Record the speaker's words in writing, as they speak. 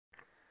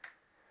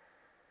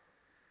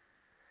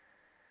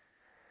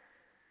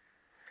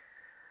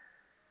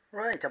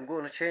Right, I'm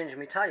going to change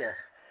my tyre.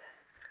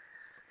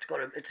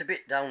 It's a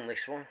bit down,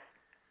 this one.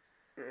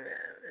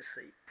 Let's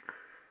see.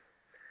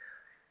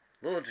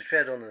 Loads of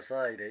tread on the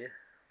side here,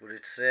 but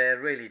it's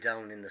really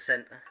down in the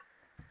centre.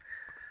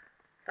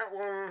 That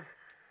one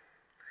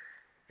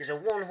is a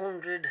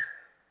 190B18.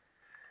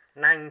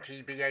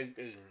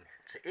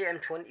 It's an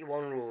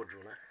AM21 Road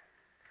Runner.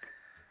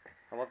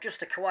 Now I've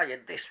just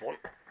acquired this one.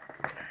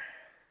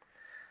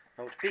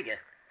 Now it's bigger.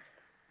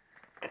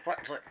 In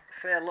fact, it's a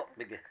fair lot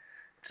bigger.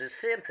 It's the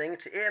same thing.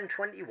 It's an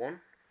AM21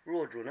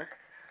 Road Runner,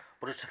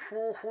 but it's a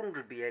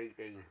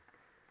 400B18.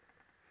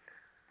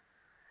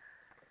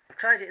 I've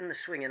tried it in the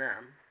swinging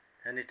arm,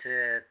 and it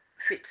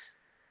fits.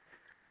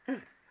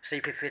 See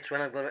if it fits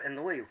when I've got it in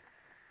the wheel.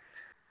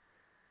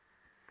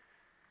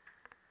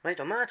 Right,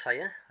 on my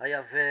tyre, I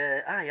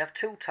have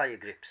two tyre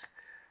grips.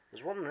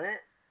 There's one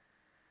there,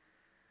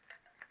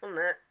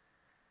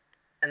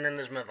 and then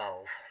there's my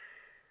valve.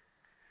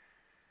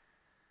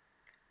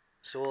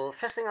 So the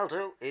first thing I'll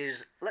do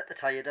is let the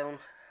tyre down,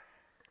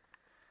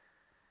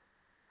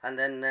 and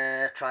then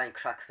try and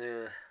crack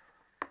the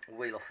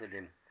wheel off the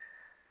rim.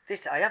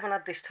 I haven't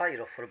had this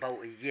tyre off for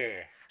about a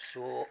year,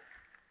 so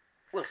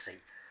we'll see.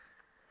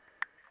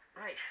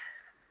 Right,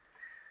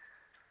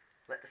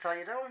 let the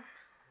tyre down.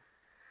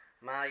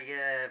 My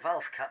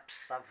valve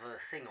caps have a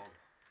thing on,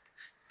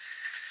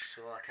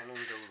 so I can undo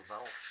the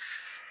valve.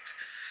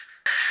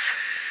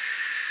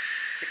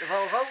 Take the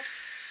valve out,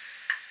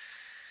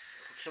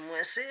 put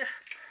somewhere safe.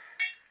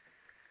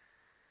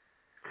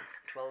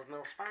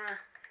 12mm spanner,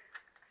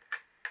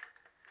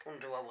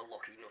 undo our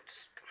locky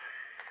nuts,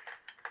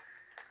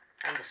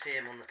 and the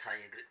same on the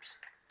tyre grips.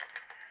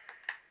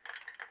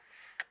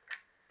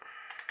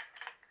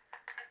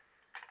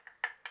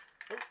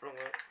 Oh, wrong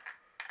way.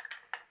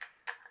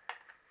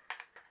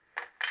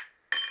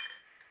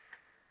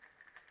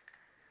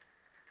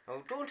 Now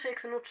don't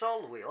take the nuts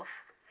all the way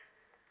off,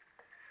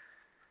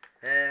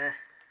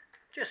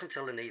 just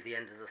until they need the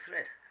end of the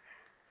thread.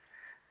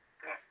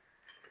 A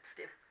bit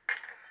stiff.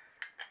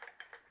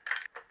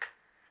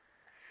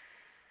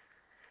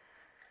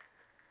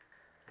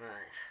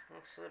 Right,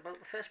 that's about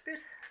the first bit.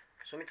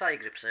 So my tyre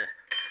grips are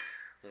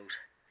loose.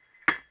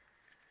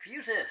 If you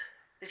use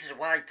this is a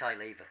wide tie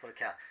lever for a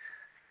car.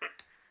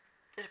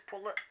 Just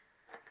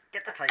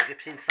get the tyre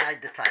grips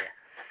inside the tyre.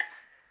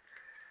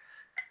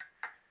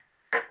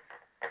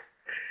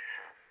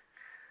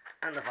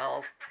 And the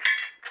valve.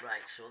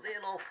 Right, so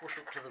they'll all push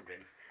up to the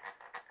rim.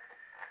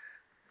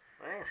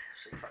 Right,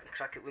 see if I can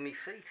crack it with my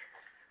feet.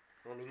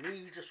 Or my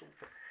knees or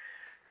something.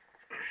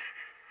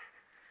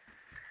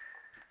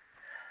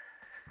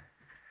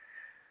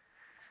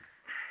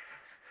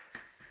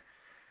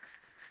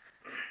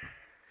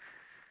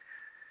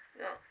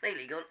 Oh,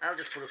 nearly gone. I'll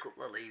just put a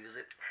couple of levers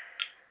in.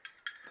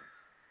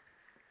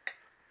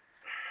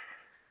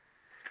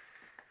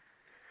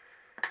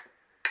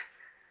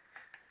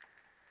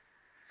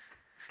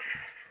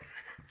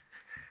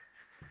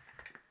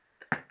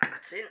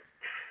 That's in.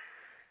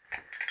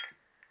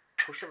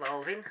 Push the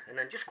valve in and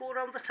then just go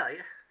around the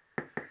tyre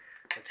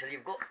until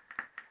you've got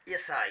your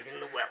side in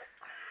the well.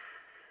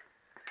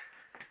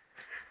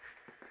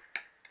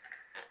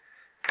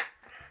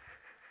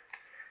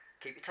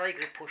 Keep your tyre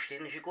grip pushed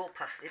in as you go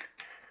past it.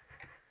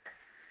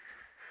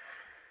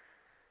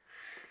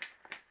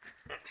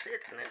 That's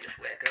it, and then just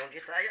work around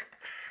your tyre.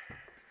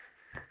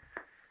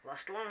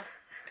 Last one.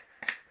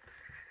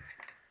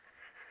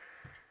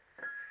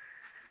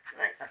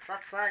 Right, that's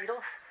that side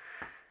off.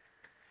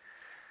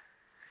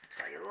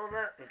 Tyre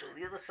over and do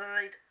the other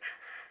side.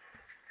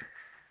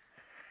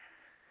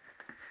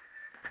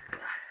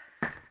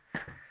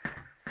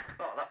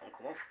 Oh, that one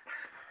come off.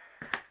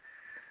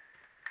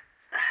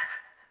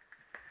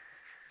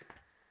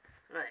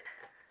 Right,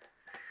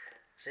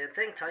 same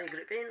thing, tyre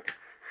grip in,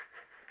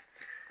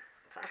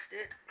 past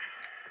it,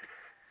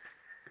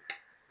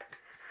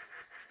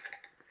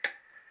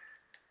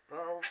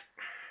 valve,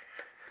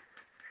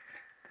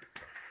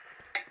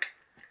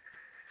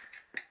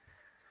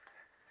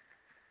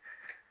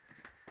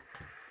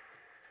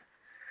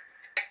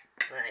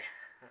 right,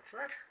 that's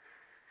that.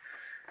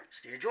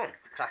 Stage one,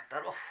 crack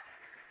that off.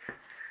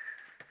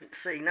 You can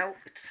see now,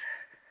 if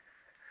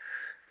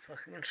I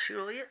can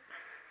show you,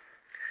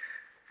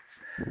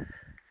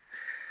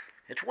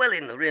 it's well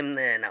in the rim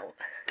there now.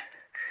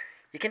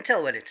 You can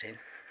tell when it's in.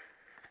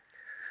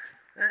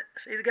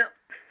 See the gap?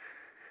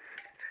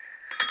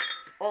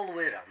 All the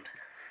way around.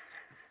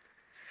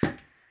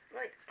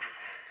 Right.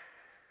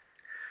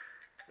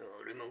 So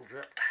I'll remove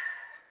that.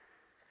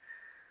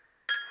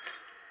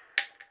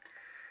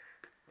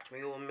 That's my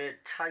homemade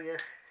tyre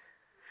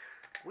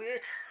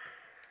weight.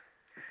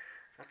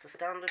 That's a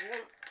standard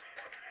one.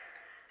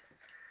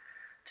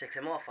 Take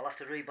them off, I'll have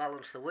to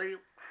rebalance the wheel.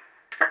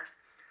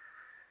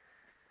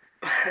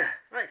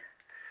 Right,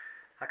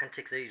 I can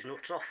take these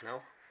nuts off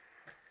now.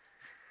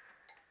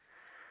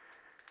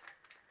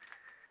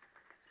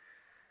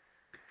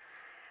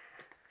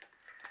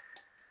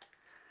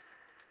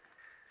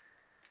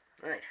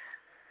 Right,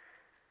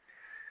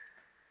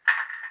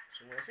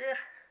 somewhere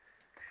safe.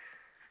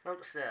 Now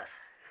to start.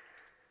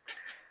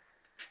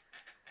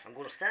 I'm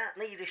going to start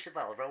nearish the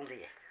valve round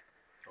here.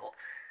 Oh,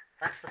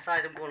 that's the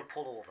side I'm going to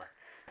pull over.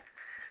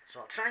 So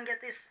I'll try and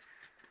get this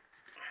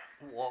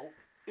wall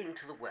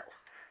into the well.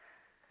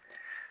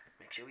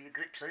 Make sure your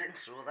grips are in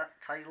so that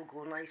tyre will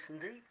go nice and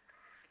deep.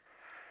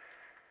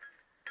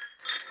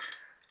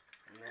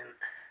 And then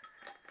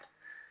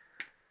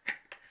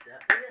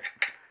start here.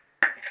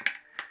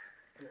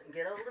 And I can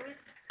get hold of it.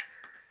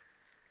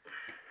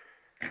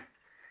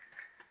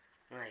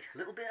 Right, a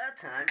little bit at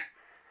a time.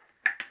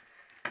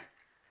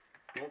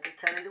 Don't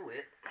get carried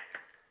away.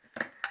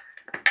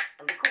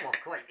 And they come off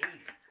quite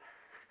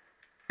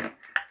easy.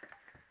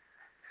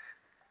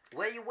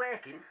 Where you're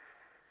working, you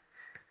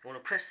want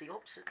to press the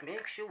opposite,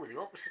 make sure the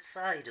opposite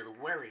side of the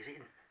well is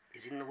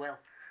in the well.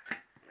 And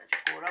then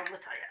just go around the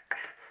tyre.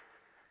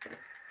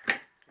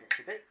 There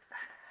should be.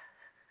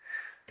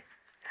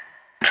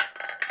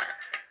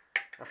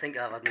 I think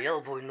I've had my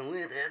elbow in the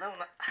way there, don't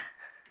I?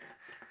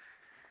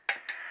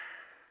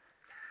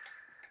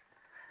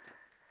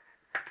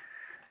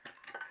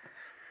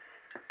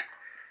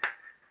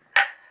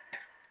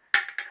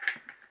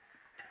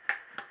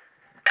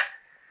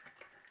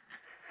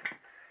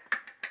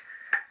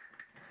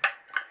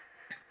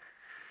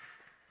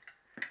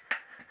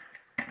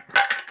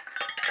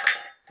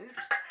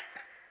 Oops.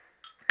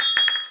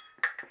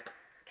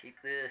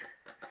 Keep the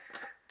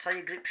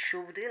tyre grip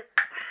shoved in.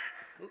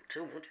 Ooh,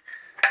 too much.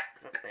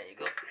 Oh, there you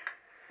go.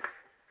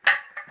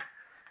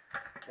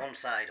 One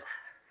side off.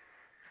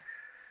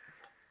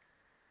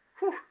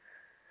 Whew.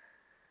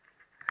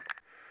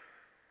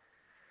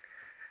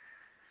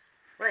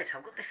 Right,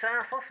 I've got this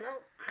half off now.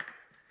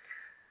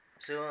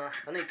 So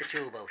I need the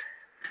tube out.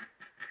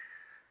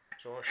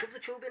 So shove the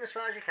tube in as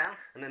far as you can,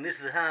 and then this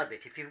is the hard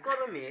bit. If you've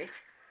got a mate,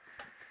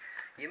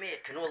 your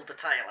mate can hold the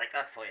tyre like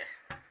that for you.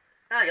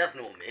 I have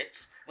no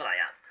mates. Well, I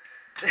have.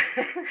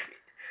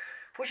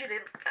 Push it in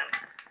and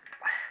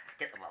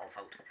get the valve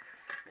out.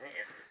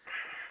 Yes.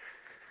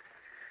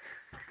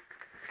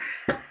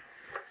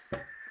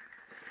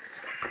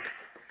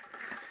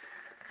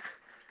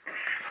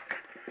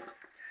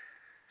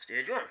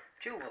 Stage 1,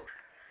 tube out.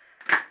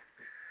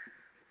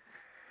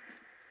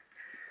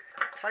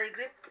 Tyre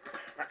grip,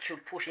 that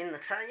should push in the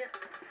tyre.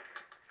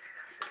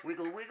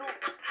 Wiggle, wiggle.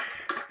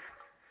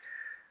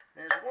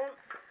 There's one.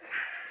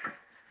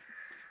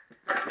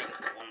 I think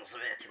the one's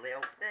virtually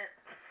out there.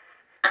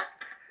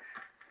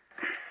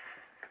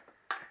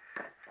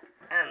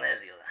 And there's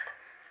the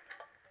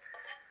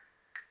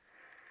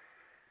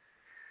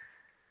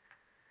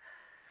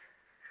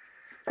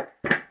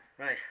other.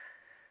 Right.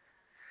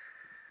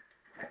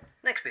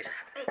 Next bit.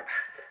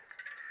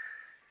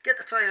 Get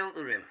the tyre out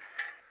the rim.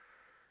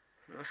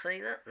 I'll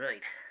say that?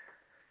 Right.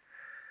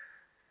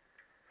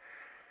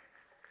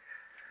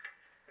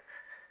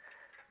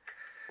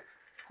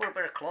 Put a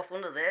bit of cloth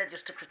under there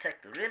just to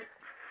protect the rim.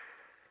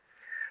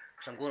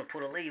 So I'm going to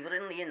put a lever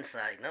in the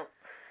inside now.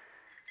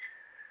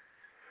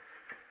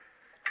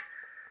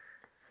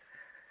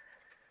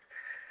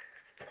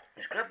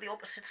 Just grab the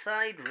opposite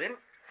side rim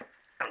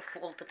and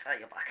fold the tyre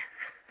back.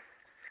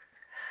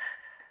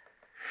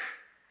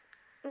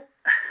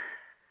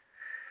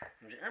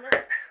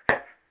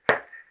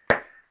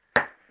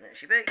 There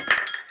she be.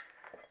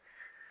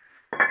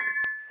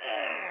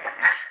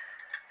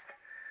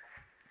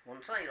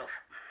 One side off.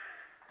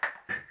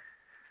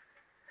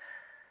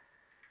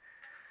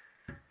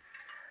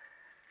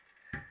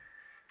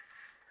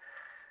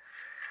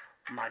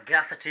 My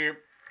gaffer tape,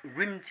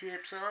 rim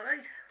tape's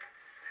alright.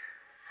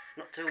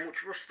 Not too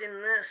much rust in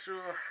there, so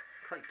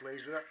quite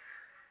pleased with that.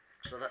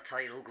 So that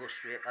tyre will go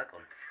straight back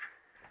on.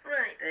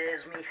 Right,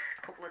 there's me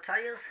couple of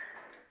tyres.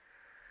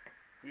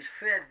 There's a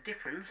fair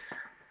difference.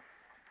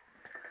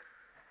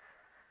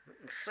 You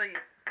can see,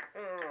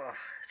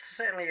 it's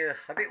certainly a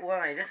bit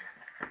wider.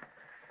 A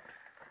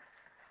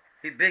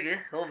bit bigger,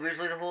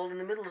 obviously the hole in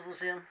the middle is the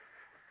same.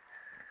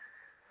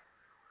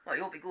 I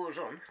hope it goes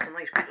on, it's a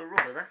nice bit of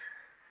rubber that.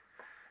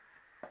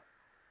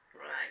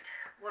 Right,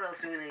 what else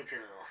do we need to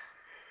know?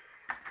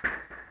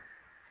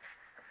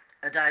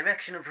 A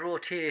direction of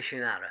rotation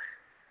arrow.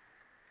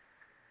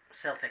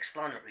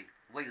 Self-explanatory.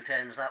 Wheel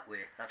turns that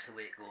way, that's the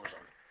way it goes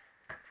on.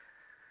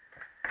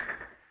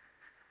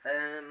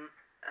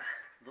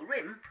 The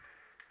rim,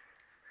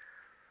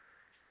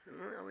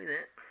 are we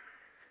there?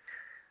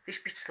 This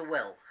bit's the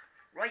well,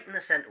 right in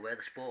the centre where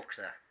the spokes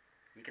are.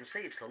 You can see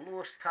it's the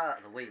lowest part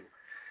of the wheel.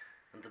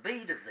 And the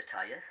bead of the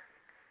tyre,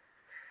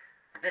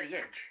 the very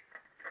edge,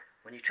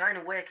 when you're trying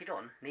to work it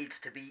on, needs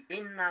to be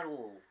in that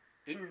hole,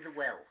 in the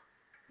well,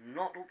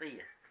 not up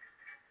here.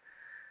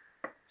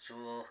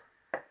 So,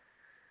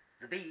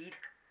 the bead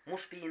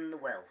must be in the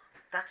well.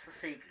 That's the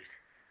secret.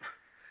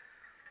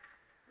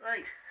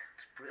 Right,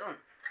 let's put it on.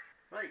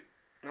 Right,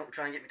 now we'll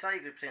try and get my tyre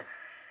grips in.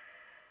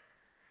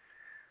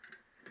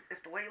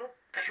 Lift the wheel up,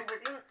 shove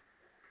it in.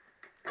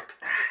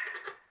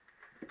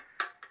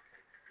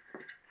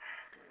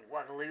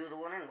 Waggle the other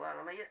one in while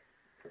I'm here.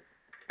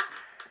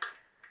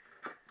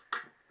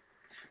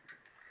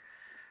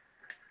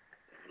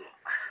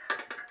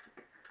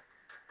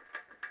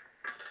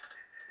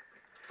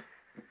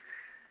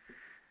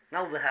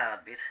 Now the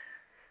hard bit.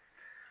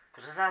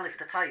 Because as I lift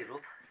the tyre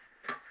up,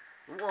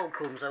 the wall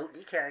comes out and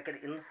you can't get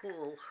it in the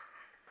hole.